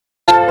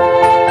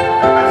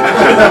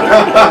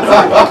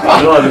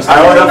I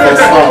order for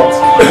salt.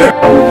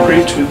 I will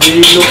pray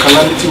today, no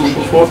calamity will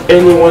befall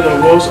any one of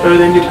us or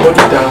anybody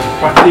that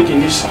partake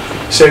in this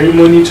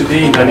ceremony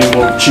today in the name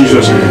of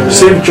Jesus.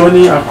 Safe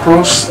journey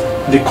across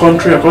the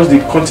country, across the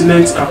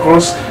continent,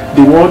 across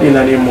the world in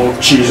the name of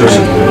Jesus.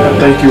 And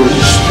thank you,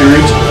 Holy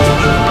Spirit.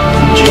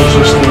 In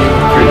Jesus' name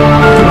we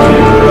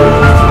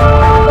pray.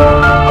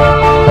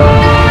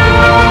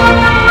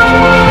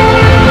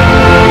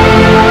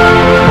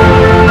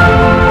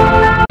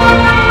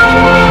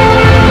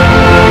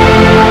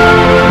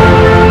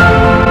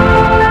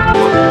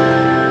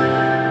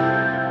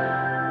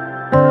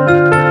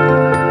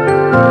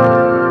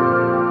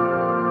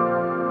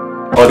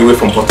 All the way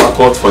from Port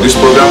Harcourt for this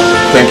program.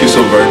 Thank you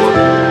so very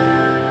much.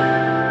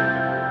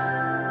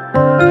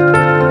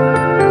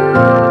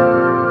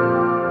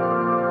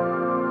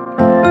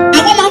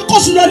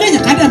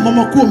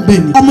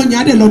 ọmọ yẹn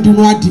adé lọ́dún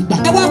wọn àdìgbà.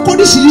 ẹ wá kó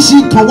oríṣiríṣi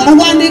nǹkan wá.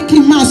 wá ní kí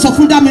n máa sọ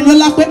fún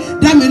Dámilọ́lá pé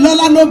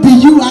Dámilọ́lá no be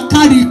you I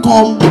carry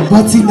come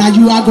but na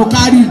you I go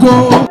carry go.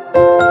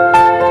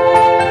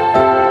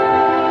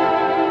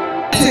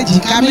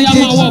 èjìká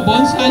méjèèjì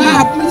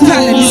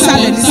nísàlẹ̀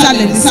nísàlẹ̀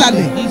nísàlẹ̀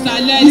nísàlẹ̀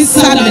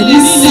nísàlẹ̀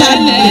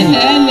nísàlẹ̀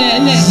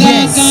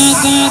yes.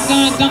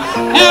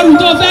 ẹrù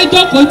tó fẹ́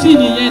jókòó tì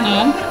nìyẹn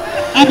náà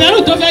àbẹ̀rù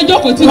tó fẹ́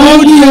jókòó tì nìyẹn.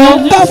 ó ní o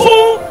tọ́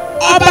fún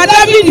ọba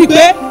Dáfídì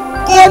pé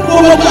ó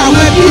gbogbo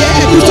àwọn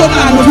ẹbí tó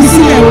máa lọ fi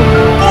sílẹ̀ o.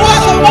 ó wá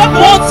sọ pé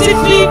mo ti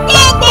fi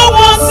gbogbo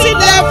wọn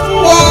sílẹ̀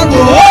fún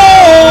ọ̀rọ̀ o.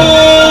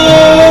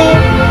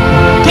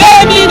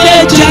 kémi lè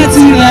jẹ́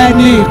tirẹ̀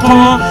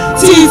nìkan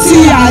títí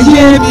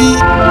ayé mi.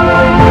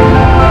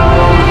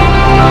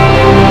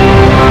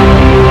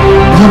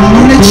 Your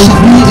marriage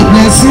shall be a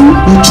blessing.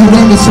 Your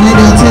children will sit at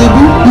your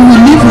table. You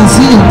will live and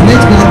see your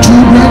great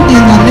grandchildren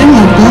in the name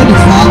of God the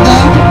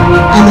Father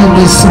and of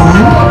the Son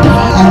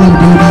and of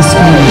the Holy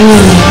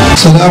Spirit.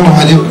 Assalamu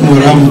alaikum wa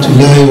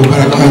rahmatullahi wa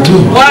barakatuh.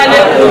 Wa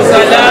alaikum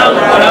salam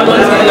wa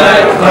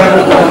rahmatullahi wa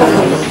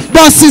barakatuh.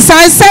 But since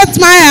I set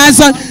my eyes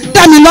on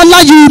Dámilọ́lá,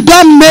 you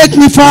don't make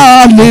me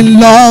fall in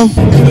love.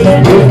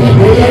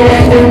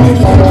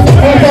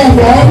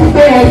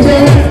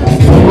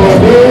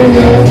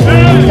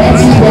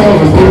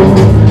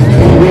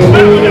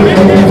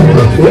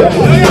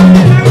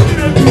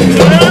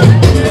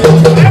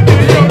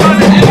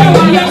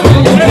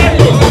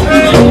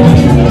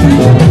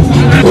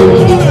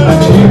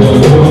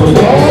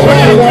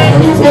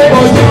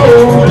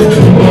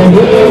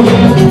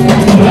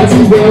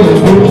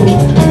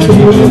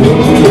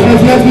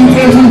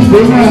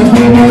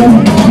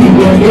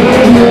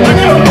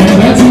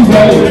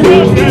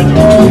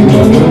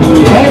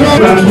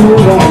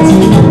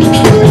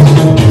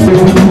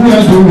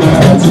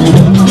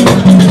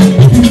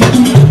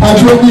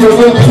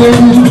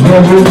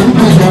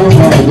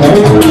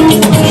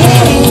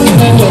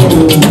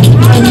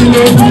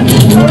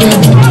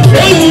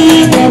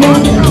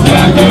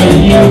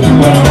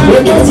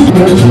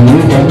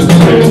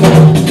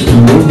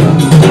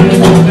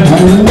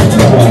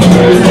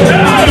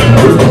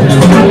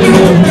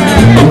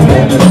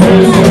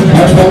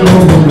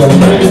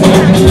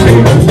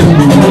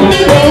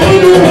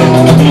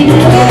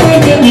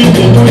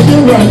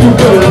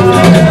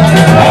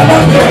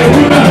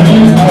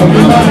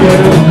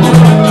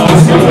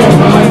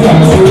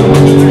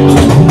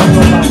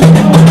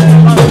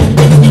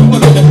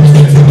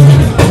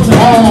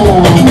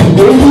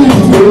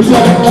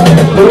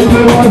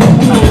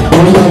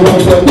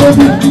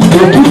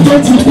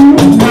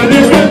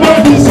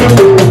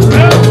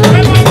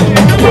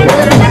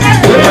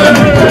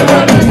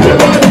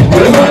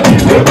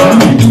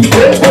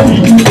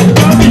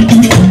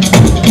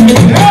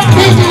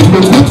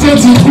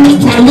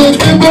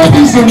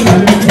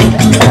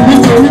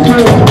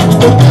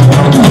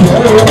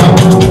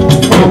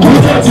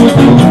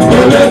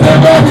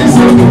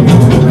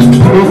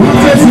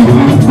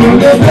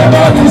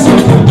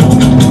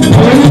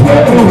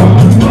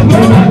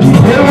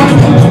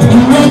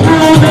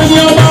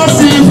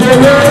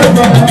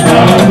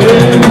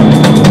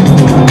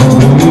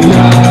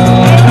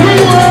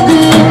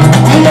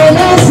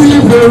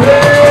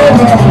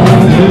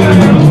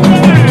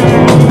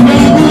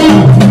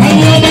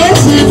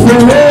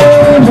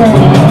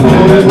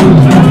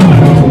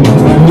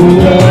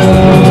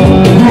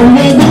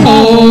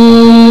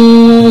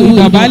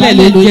 ìdọ̀bálẹ̀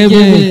ló jẹ́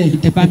bẹ́ẹ̀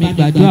ìtẹ̀bá mi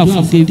gbàdúrà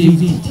fún David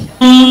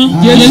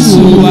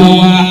Jésù wa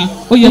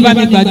ó yẹ bá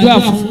mi gbàdúrà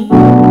fún.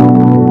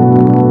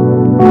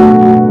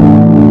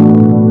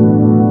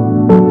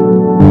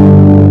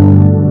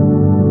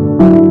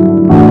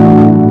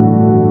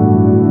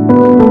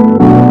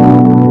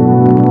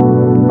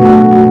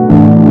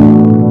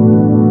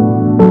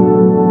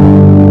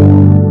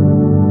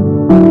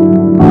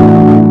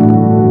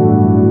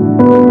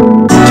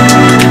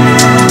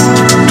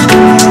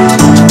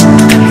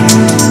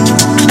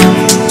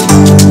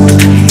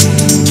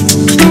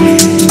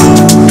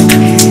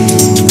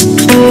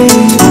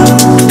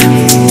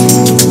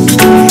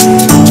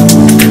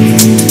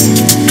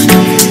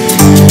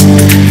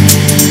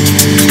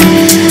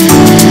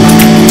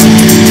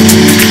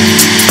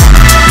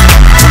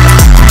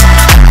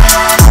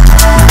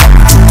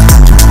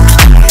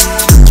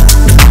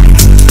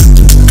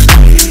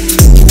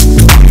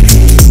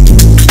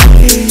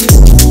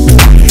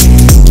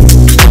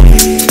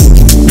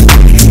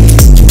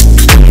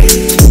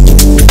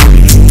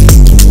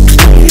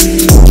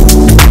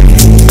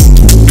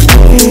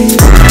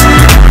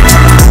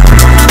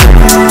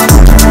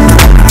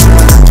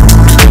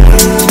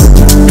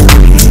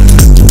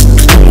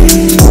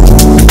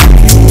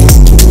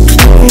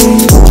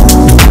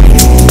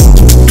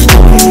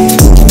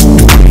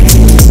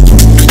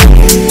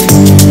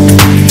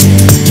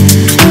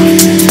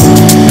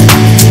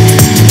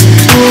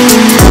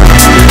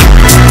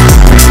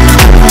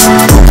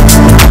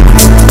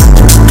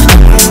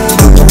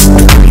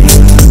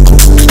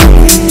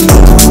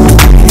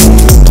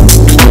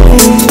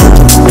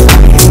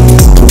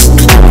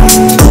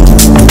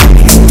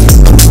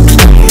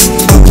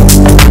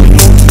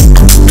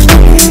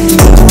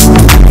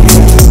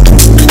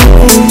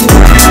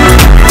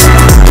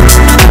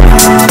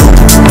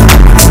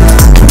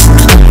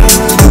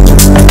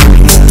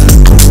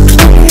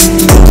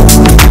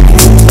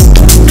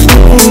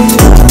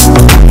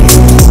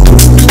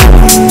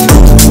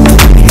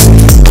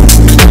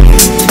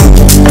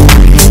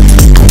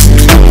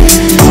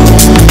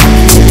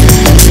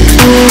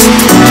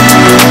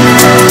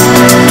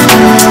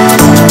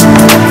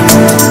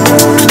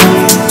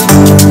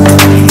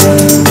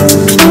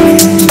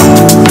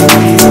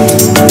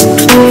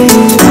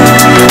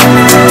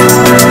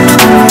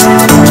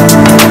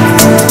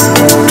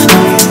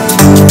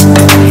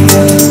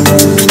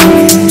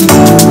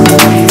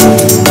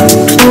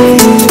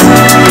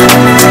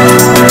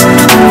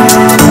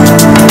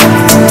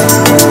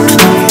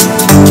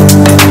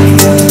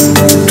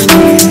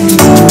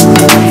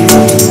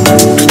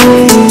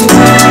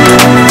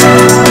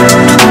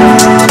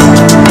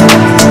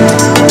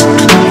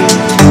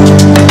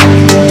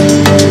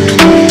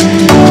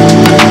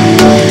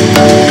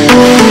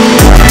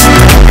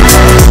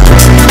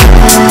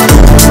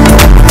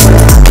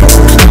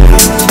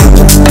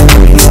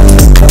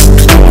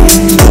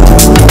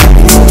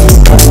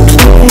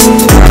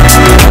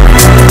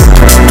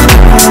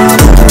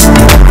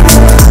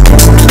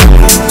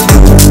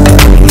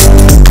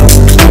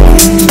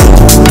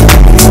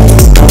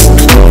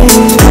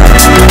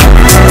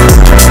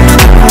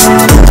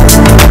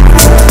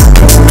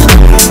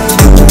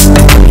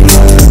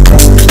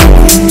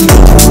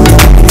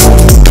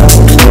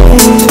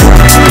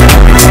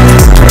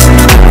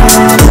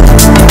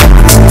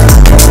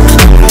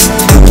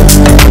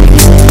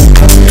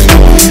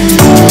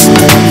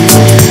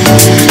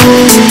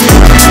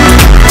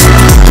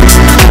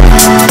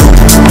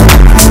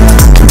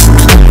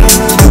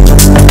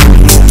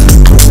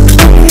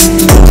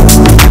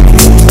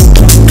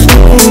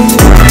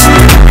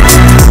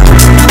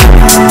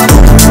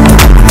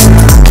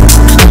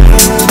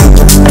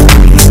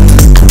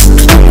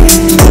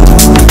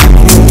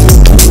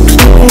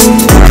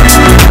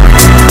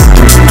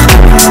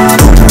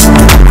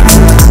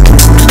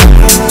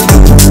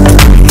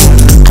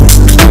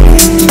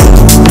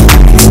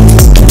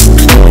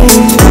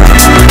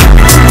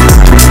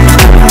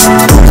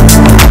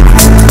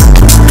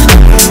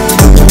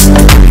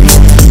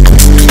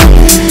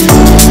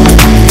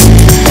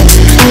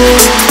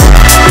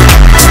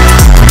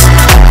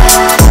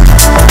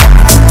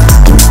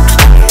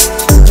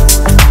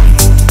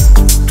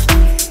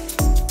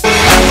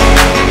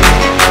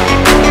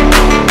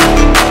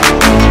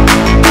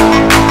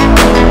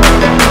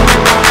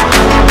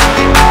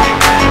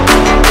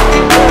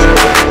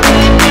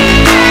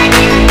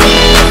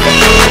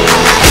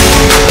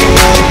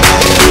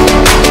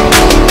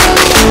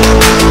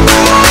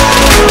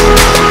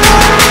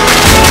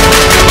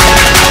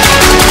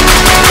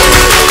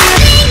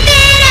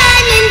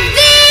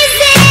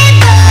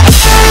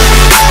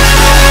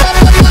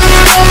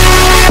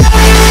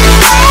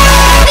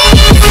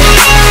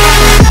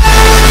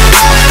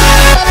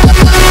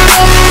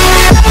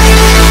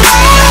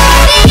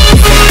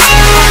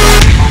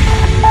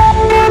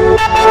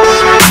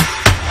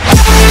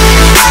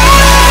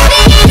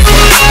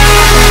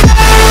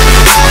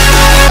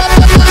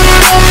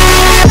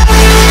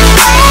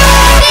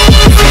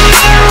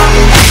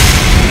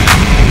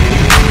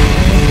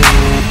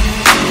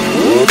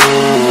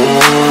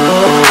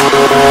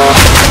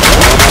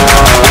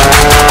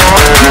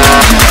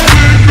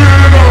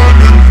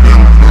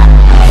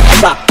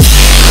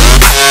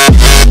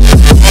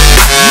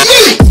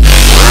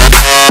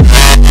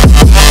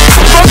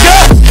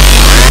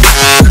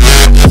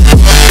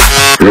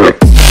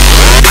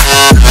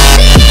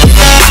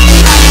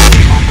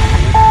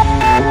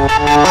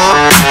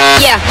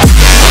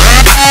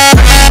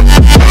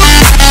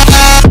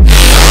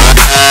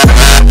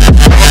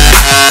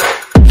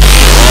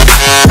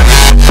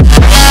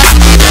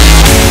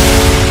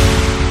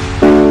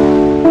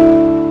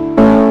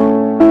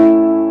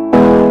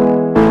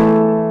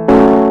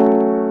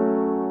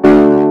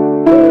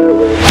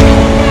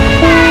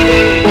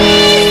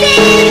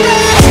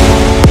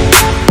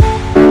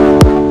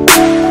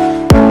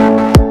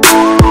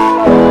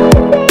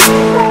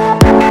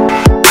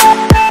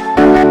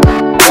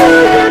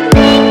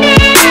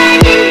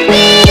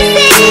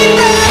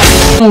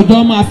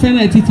 ọ̀dọ́ máa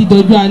fẹ́ràn títí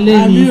dọjú alẹ́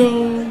ni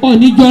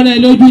oníjọ́rẹ́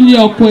lójú ilé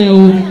ọkọ ẹ̀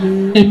o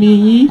ẹ̀mí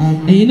yín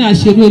ẹ̀yin náà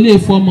ṣerú ilé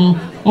ìfọmọ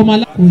ọmọ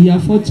alákòóyà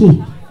fọ́tò.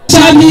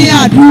 sami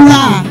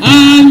àdúrà.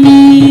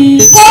 àmín.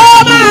 kó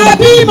máa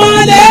bímọ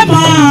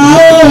lẹ́mọ̀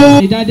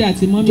o. dádì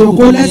àti mọ́mì.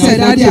 jòkó lẹ́sẹ̀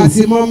dádì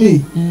àti mọ́mì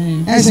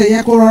ẹsẹ̀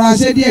yẹn kó rọra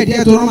ṣe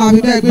díẹ̀díẹ̀ tó rán máa fi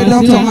bẹ́ẹ̀ gbé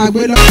dókítà máa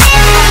gbé lọ.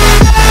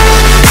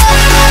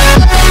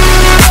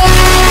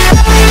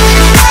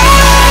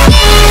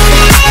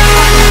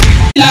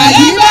 fìlà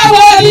yìí bá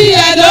wọrí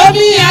ẹ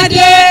lómi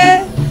adé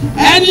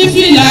ẹni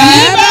fìlà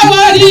yìí bá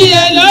wọrí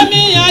ẹ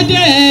lómi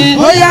adé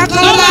ó yá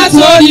kọ́ máa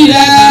torí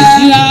rẹ̀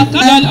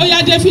kàṣíra ó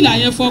yá dé fìlà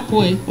yẹn fọ́kọ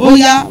ẹ̀. ó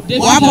yá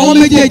wàá fọwọ́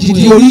méjèèjì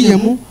di orí yẹn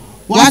mú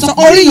wàá sọ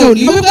orí yẹn ò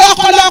ní wípé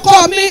ọkọ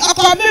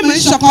mi mi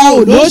ṣọkọ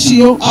olóòṣì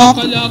o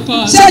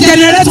ṣé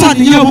jẹnẹrétọ̀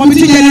nìyẹn ọmọ mi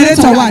tí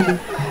jẹnẹrétọ̀ wà ní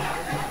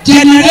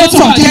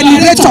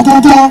jẹnẹrétọ̀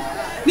kankan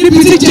níbi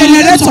tí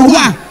jẹnẹrétọ̀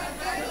wà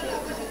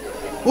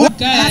ó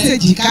láti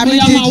èjìká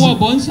méjèèjì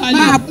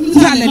máa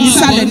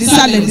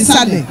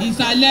nísàlẹ̀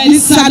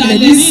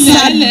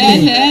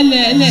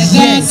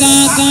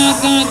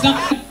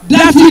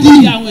dáfídì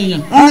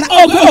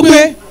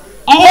ògbé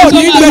ò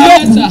ní gbé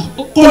lókun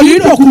kò ní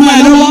dòkun mọ́ ẹ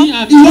lọ́wọ́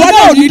ìwọ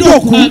náà ò ní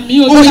dòkun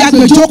ó yá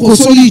gbé jókòó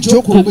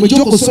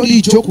sórí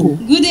ìjókòó.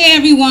 Good day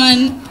everyone,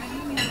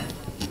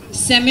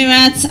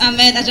 Semirat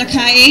Ahmed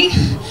Ajakaye,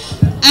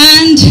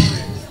 and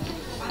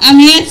I'm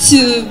here to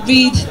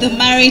read the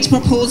marriage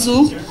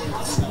proposal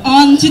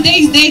on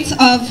today's date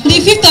of the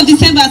 5th of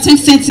December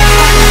 2020.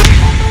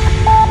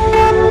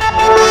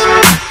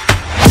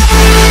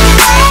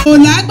 kò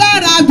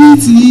lágbára bíi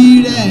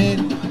tirẹ̀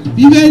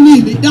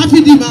bíbélì mi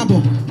dáfídì máa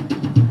bọ̀.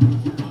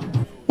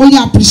 ó yẹ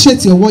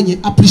appreciate ọwọ́ yẹn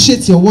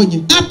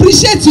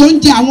appreciate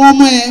oúnjẹ àwọn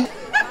ọmọ ẹ.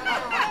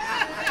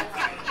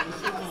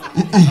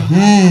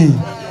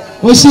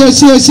 o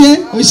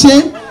ṣe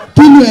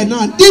pílù ẹ̀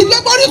náà ìgbẹ́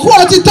boríkù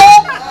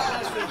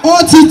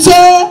ó ti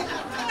tó.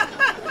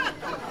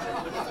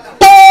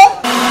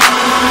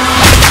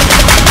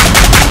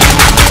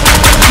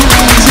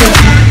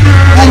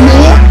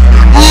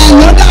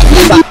 Hello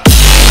dáfídì.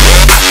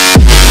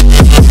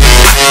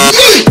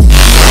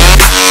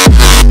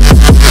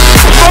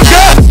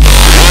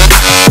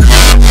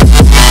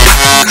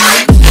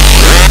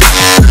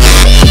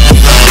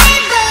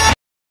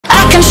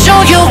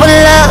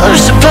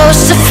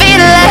 Supposed to feel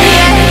like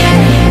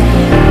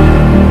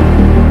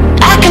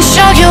I can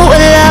show you what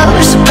love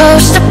is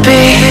supposed to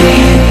be.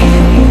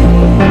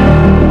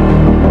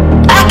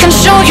 I can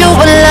show you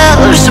what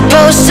love is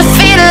supposed to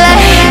feel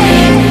like.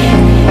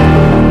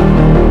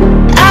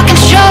 I can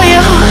show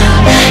you,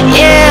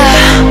 yeah,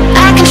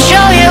 I can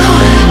show you,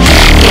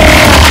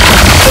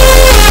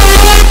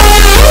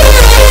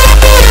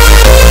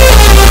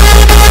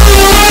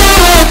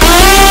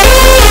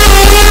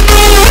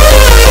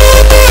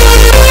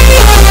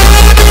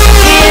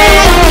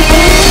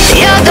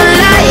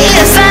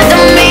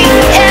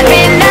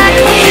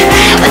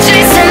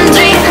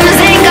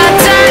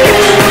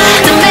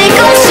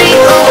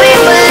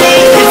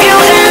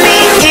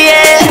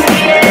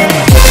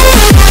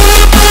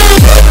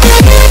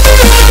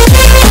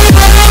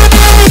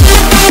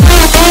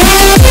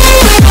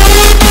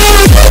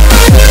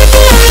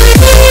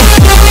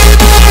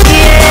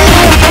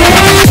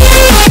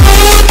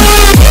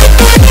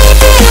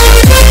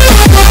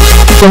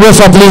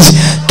 Please,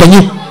 can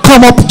you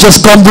come up,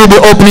 just come do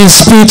the opening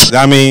speech?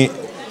 Dami,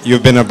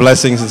 you've been a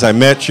blessing since I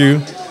met you.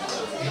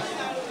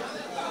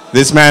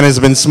 This man has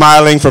been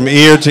smiling from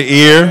ear to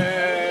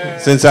ear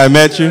since I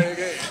met you.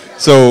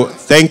 So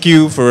thank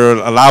you for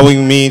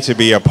allowing me to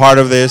be a part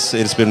of this.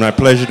 It's been my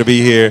pleasure to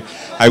be here.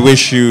 I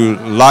wish you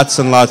lots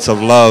and lots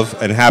of love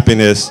and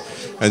happiness.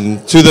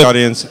 And to the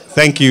audience,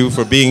 thank you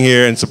for being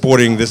here and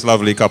supporting this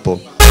lovely couple.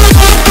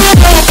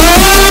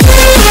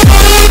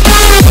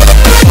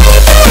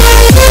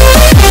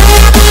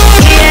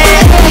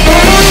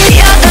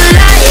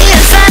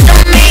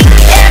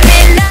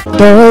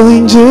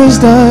 Darling,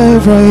 just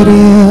dive right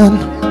in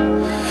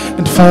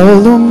and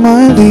follow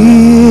my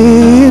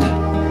lead.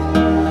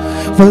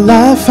 Well,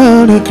 I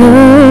found a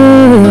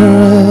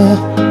girl,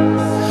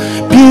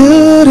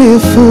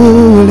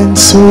 beautiful and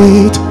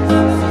sweet.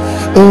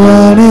 Oh,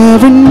 I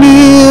never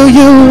knew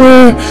you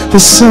were the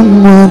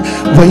someone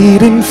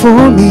waiting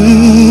for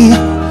me.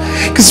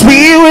 'Cause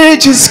we were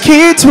just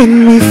kids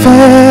when we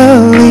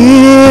fell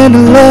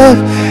in love,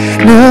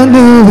 not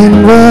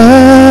knowing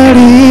what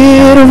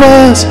it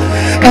was.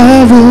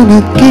 I will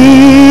not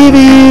give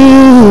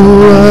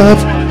you up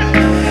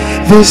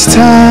this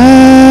time.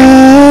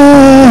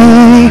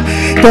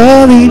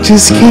 Darling,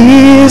 just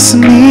kiss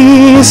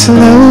me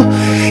slow.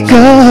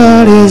 Your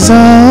heart is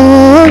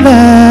all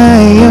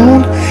I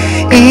own,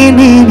 and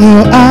in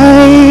your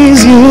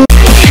eyes you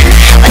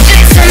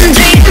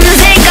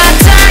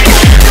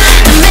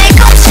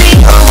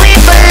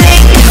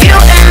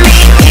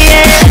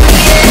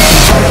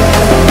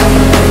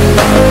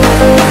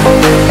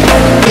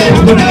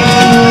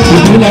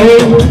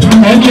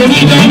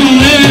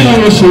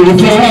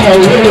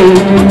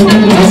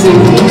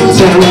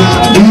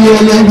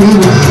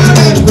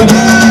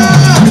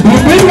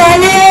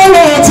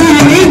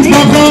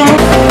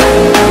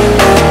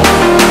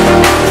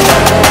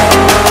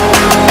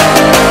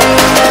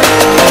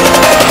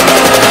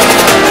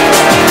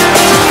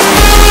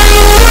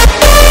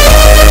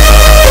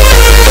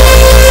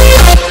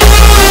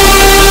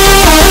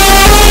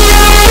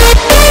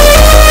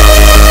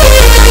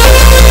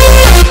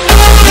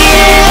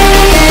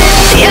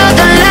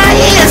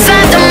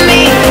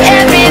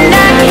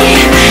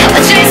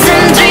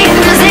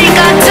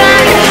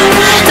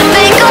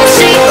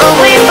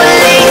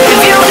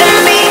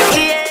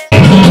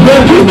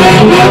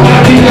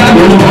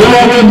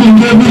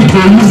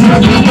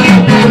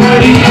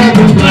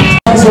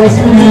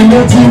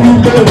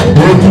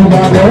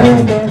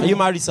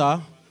married,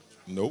 sir?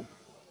 No.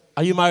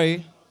 Are you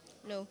married?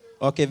 No.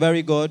 Okay,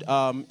 very good.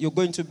 You're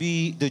going to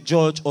be the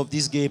judge of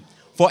this game.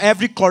 For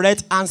every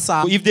correct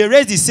answer, if they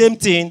raise the same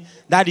thing,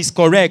 that is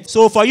correct.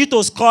 So for you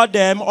to score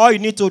them, all you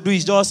need to do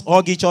is just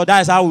hug each other.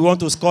 That's how we want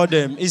to score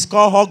them. It's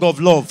called hug of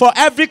love. For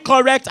every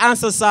correct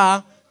answer,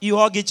 sir, you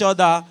hug each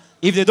other.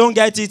 If they don't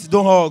get it,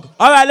 don't hug.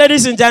 All right,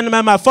 ladies and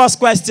gentlemen, my first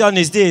question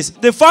is this.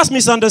 The first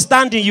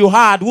misunderstanding you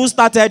had, who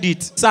started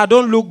it? Sir,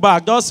 don't look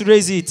back. Just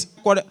raise it.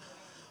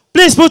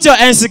 Please put your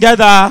hands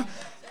together.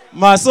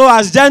 So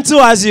as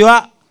gentle as you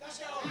are.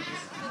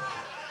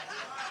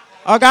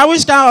 Okay,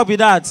 which kind of be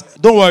that?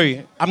 Don't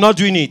worry. I'm not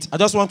doing it. I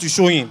just want to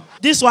show him.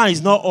 This one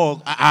is not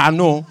hug. I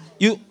know.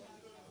 You.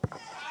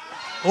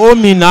 Oh,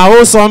 me now.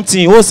 Oh,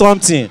 something. Oh,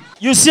 something.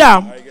 You see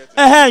him?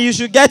 You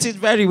should get it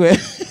very well.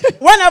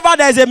 Whenever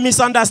there's a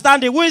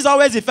misunderstanding, who is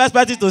always the first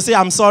person to say,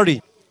 I'm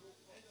sorry?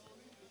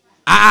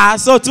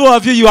 So two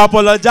of you, you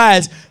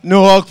apologize.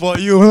 No hug for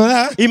you.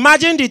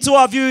 Imagine the two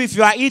of you, if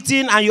you are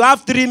eating and you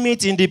have 3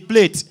 meat in the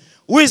plate.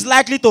 Who is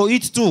likely to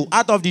eat 2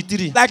 out of the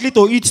 3? Likely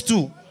to eat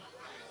 2.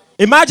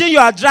 Imagine you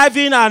are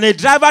driving and a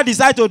driver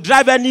decides to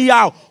drive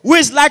anyhow. Who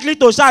is likely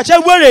to shout?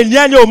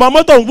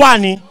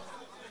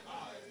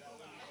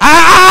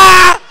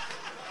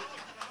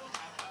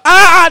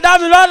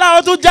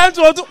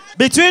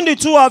 Between the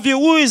two of you,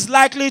 who is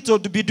likely to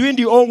be doing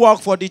the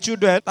homework for the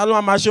children?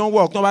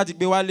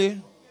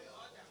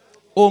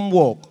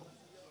 Homework.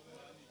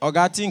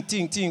 Oga,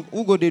 think.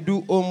 Who go they do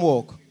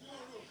homework?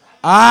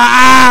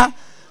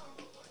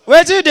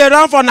 Wait till they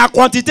run for a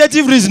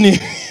quantitative reasoning.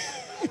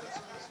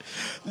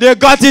 They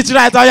got it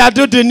right. Or you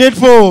do the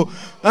needful.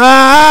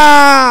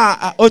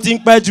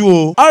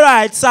 All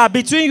right, sir.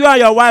 Between you and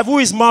your wife, who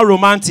is more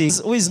romantic?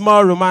 Who is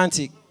more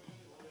romantic?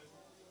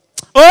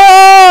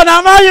 Oh,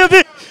 now you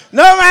be.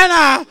 No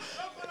man.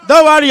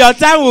 Don't worry, your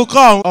time will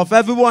come. Of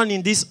everyone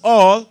in this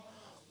hall,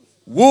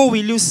 who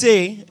will you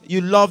say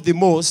you love the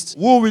most?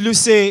 Who will you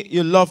say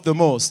you love the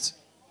most?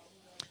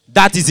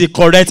 That is the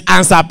correct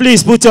answer.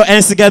 Please put your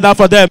hands together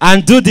for them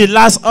and do the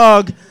last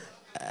hug.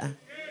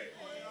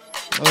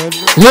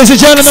 Ladies and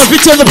gentlemen,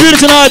 picture in the beauty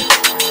tonight.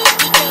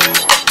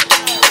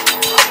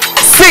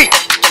 See.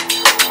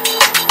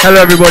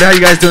 Hello everybody, how you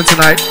guys doing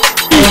tonight?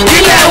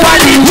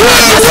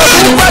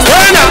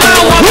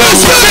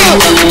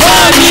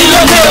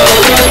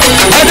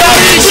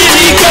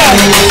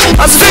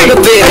 I'm still a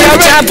bit on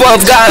top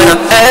of Ghana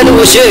and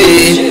every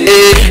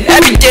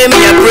day me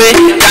I pray,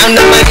 down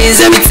on my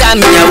knees every time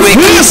me I wake.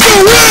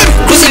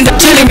 Cruising the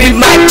chilling with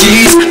my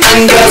G's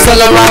and girls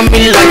all around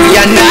me like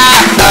Rihanna.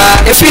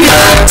 If you know,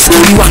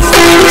 Scooby 1,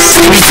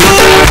 Scooby 2,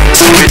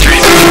 Scooby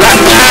 3,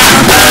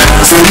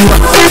 Scooby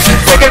 1.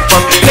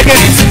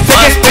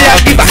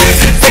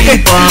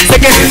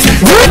 Take it,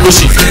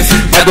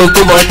 I go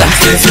to water.